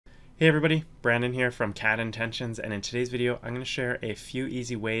Hey everybody, Brandon here from CAD Intentions, and in today's video I'm going to share a few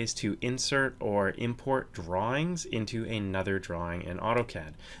easy ways to insert or import drawings into another drawing in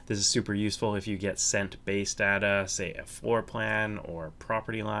AutoCAD. This is super useful if you get sent base data, say a floor plan or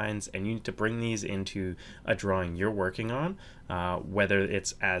property lines, and you need to bring these into a drawing you're working on, whether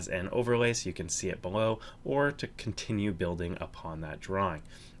it's as an overlay so you can see it below, or to continue building upon that drawing.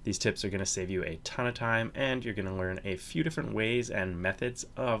 These tips are going to save you a ton of time, and you're going to learn a few different ways and methods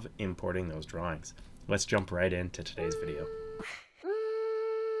of importing those drawings. Let's jump right into today's video.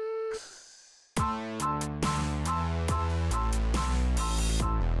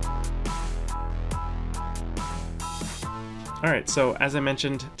 Alright, so as I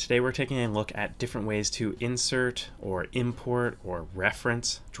mentioned, today we're taking a look at different ways to insert or import or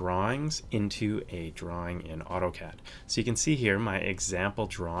reference drawings into a drawing in AutoCAD. So you can see here my example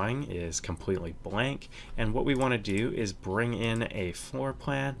drawing is completely blank, and what we want to do is bring in a floor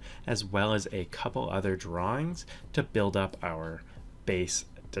plan as well as a couple other drawings to build up our base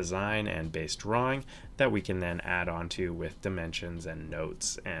design and base drawing that we can then add onto with dimensions and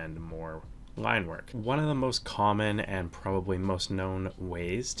notes and more line work. One of the most common and probably most known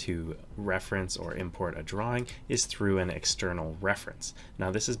ways to reference or import a drawing is through an external reference.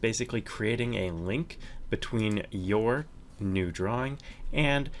 Now this is basically creating a link between your new drawing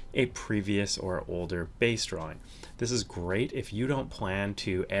and a previous or older base drawing. This is great if you don't plan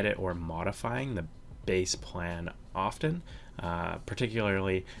to edit or modifying the base plan often.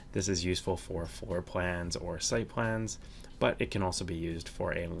 Particularly this is useful for floor plans or site plans, but it can also be used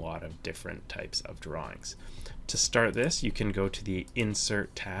for a lot of different types of drawings. To start this, you can go to the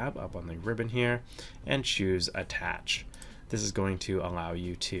Insert tab up on the ribbon here and choose Attach. This is going to allow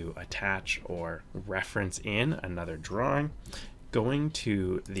you to attach or reference in another drawing. Going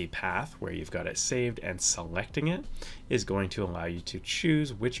to the path where you've got it saved and selecting it is going to allow you to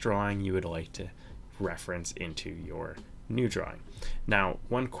choose which drawing you would like to reference into your new drawing. Now,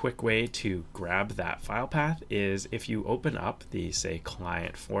 one quick way to grab that file path is if you open up the, say,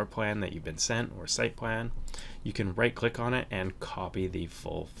 client floor plan that you've been sent or site plan, you can right click on it and copy the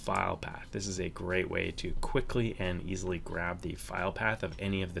full file path. This is a great way to quickly and easily grab the file path of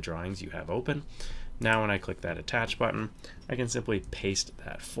any of the drawings you have open. Now when I click that attach button, I can simply paste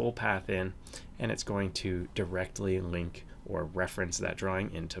that full path in, and it's going to directly link or reference that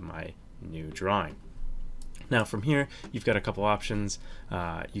drawing into my new drawing. Now from here, you've got a couple options.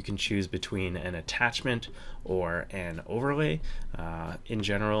 You can choose between an attachment or an overlay. In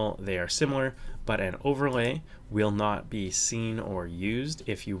general, they are similar, but an overlay will not be seen or used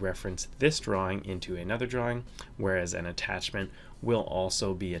if you reference this drawing into another drawing, whereas an attachment will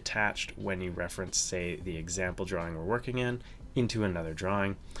also be attached when you reference, say, the example drawing we're working in into another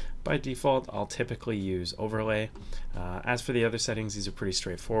drawing. By default, I'll typically use overlay. As for the other settings, these are pretty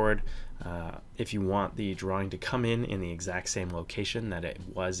straightforward. If you want the drawing to come in the exact same location that it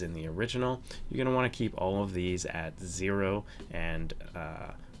was in the original, you're going to want to keep all of these at 0 and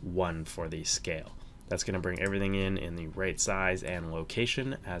 1 for the scale. That's going to bring everything in the right size and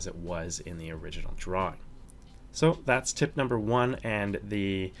location as it was in the original drawing. So that's tip number 1 and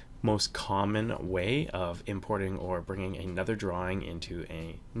the most common way of importing or bringing another drawing into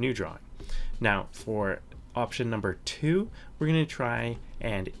a new drawing. Now for option number 2, we're going to try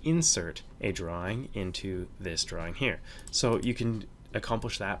and insert a drawing into this drawing here. So you can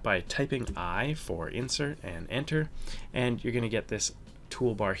accomplish that by typing I for insert and enter, and you're going to get this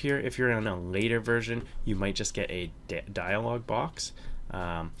toolbar here. If you're on a later version, you might just get a dialog box.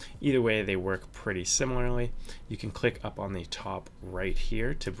 Either way, they work pretty similarly. You can click up on the top right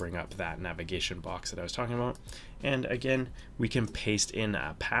here to bring up that navigation box that I was talking about. And again, we can paste in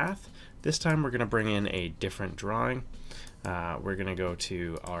a path. This time we're going to bring in a different drawing. We're going to go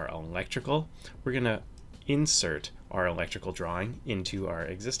to our electrical. We're going to insert our electrical drawing into our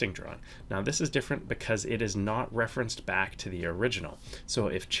existing drawing. Now this is different because it is not referenced back to the original. So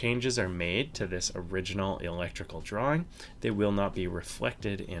if changes are made to this original electrical drawing, they will not be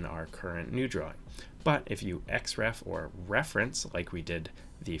reflected in our current new drawing. But if you XREF or reference, like we did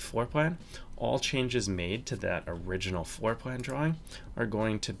the floor plan, all changes made to that original floor plan drawing are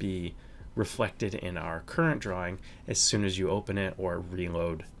going to be reflected in our current drawing as soon as you open it or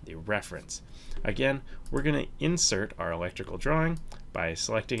reload the reference. Again, we're going to insert our electrical drawing by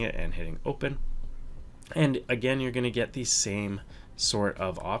selecting it and hitting open. And again, you're going to get the same sort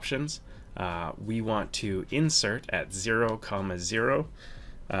of options. We want to insert at 0, 0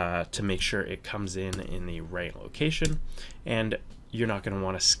 to make sure it comes in the right location, and you're not going to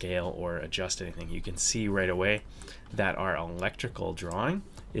want to scale or adjust anything. You can see right away that our electrical drawing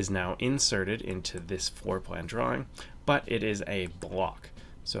is now inserted into this floor plan drawing, but it is a block.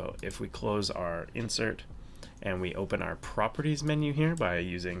 So if we close our insert and we open our properties menu here by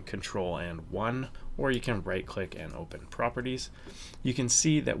using Control and 1, or you can right click and open properties, you can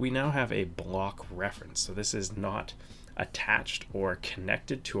see that we now have a block reference. So this is not attached or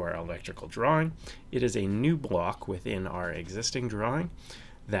connected to our electrical drawing. It is a new block within our existing drawing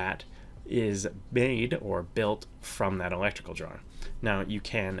that is made or built from that electrical drawing. Now you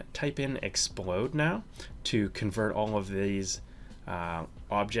can type in explode now to convert all of these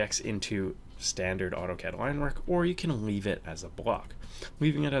objects into standard AutoCAD line work, or you can leave it as a block.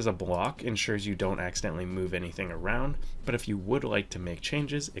 Leaving it as a block ensures you don't accidentally move anything around, but if you would like to make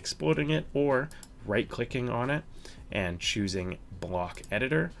changes, exploding it or right-clicking on it and choosing block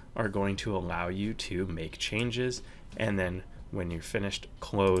editor are going to allow you to make changes, and then when you're finished,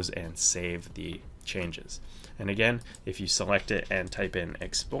 close and save the changes. And again, if you select it and type in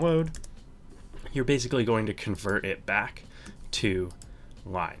explode, you're basically going to convert it back to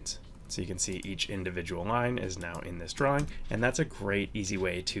lines. So you can see each individual line is now in this drawing, and that's a great easy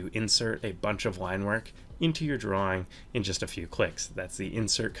way to insert a bunch of line work into your drawing in just a few clicks. That's the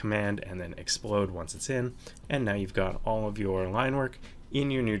insert command and then explode once it's in, and now you've got all of your line work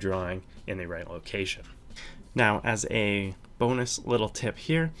in your new drawing in the right location. Now, as a bonus little tip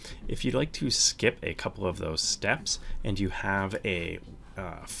here, if you'd like to skip a couple of those steps and you have a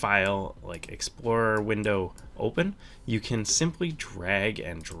file like Explorer window open, you can simply drag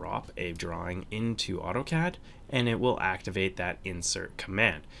and drop a drawing into AutoCAD and it will activate that insert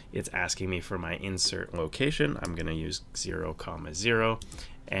command. It's asking me for my insert location. I'm going to use 0, 0,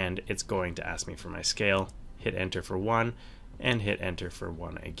 and it's going to ask me for my scale. Hit enter for 1 and hit enter for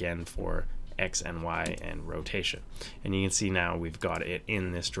 1 again for X and Y and rotation. And you can see now we've got it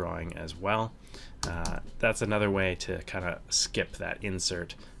in this drawing as well. That's another way to kind of skip that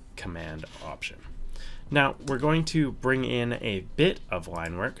insert command option. Now we're going to bring in a bit of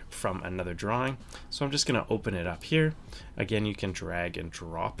line work from another drawing. So I'm just going to open it up here. Again, you can drag and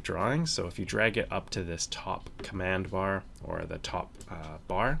drop drawings. So if you drag it up to this top command bar or the top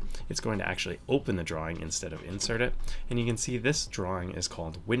bar, it's going to actually open the drawing instead of insert it. And you can see this drawing is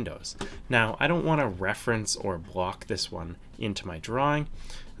called Windows. Now I don't want to reference or block this one into my drawing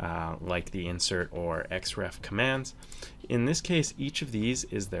like the insert or xref commands. In this case, each of these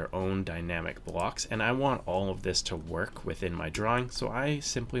is their own dynamic blocks, and I want all of this to work within my drawing, so I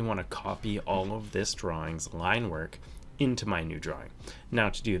simply want to copy all of this drawing's line work into my new drawing. Now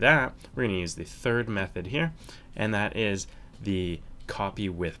to do that, we're going to use the third method here, and that is the copy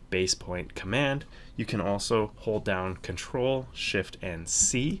with base point command. You can also hold down Control, Shift, and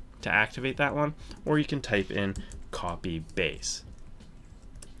C to activate that one, or you can type in copy base.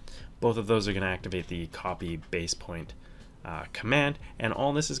 Both of those are going to activate the copy base point command, and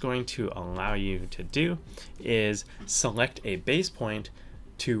all this is going to allow you to do is select a base point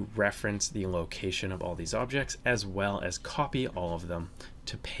to reference the location of all these objects, as well as copy all of them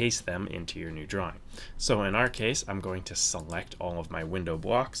to paste them into your new drawing. So in our case, I'm going to select all of my window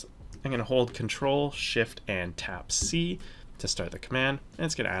blocks. I'm going to hold Control, Shift, and tap C to start the command, and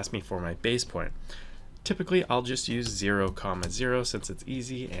it's going to ask me for my base point. Typically, I'll just use 0, 0 since it's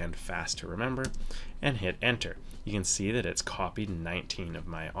easy and fast to remember, and hit enter. You can see that it's copied 19 of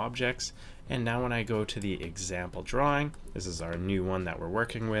my objects, and now when I go to the example drawing, this is our new one that we're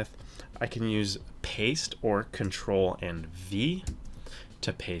working with, I can use paste or Control and V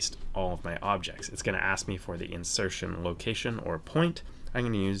to paste all of my objects. It's going to ask me for the insertion location or point. I'm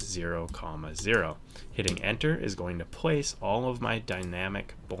going to use 0, 0. Hitting enter is going to place all of my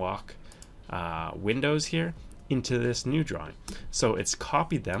dynamic block windows here into this new drawing. So it's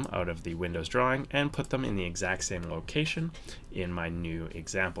copied them out of the Windows drawing and put them in the exact same location in my new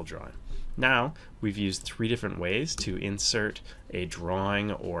example drawing. Now we've used 3 different ways to insert a drawing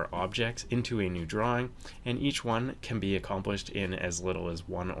or objects into a new drawing, and each one can be accomplished in as little as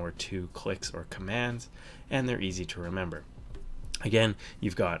 1 or 2 clicks or commands, and they're easy to remember. Again,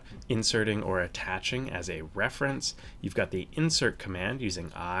 you've got inserting or attaching as a reference. You've got the insert command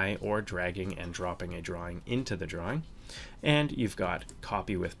using I or dragging and dropping a drawing into the drawing. And you've got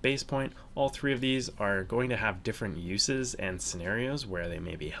copy with base point. All 3 of these are going to have different uses and scenarios where they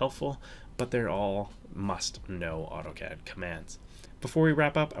may be helpful, but they're all must-know AutoCAD commands. Before we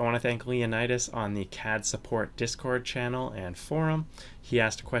wrap up, I want to thank Leonidas on the CAD Support Discord channel and forum. He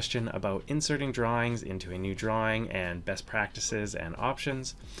asked a question about inserting drawings into a new drawing and best practices and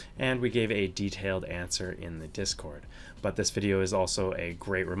options, and we gave a detailed answer in the Discord. But this video is also a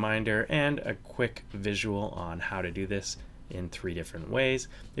great reminder and a quick visual on how to do this in 3 different ways.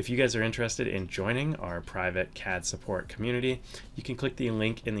 If you guys are interested in joining our private CAD support community, you can click the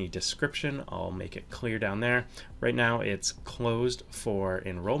link in the description. I'll make it clear down there. Right now it's closed for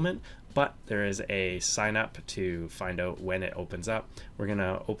enrollment, but there is a sign up to find out when it opens up. We're going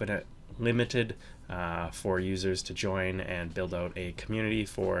to open it limited for users to join and build out a community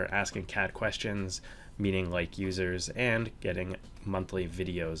for asking CAD questions, meeting like users, and getting monthly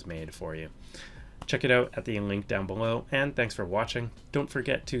videos made for you. Check it out at the link down below, and thanks for watching. Don't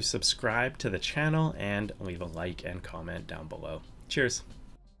forget to subscribe to the channel and leave a like and comment down below. Cheers!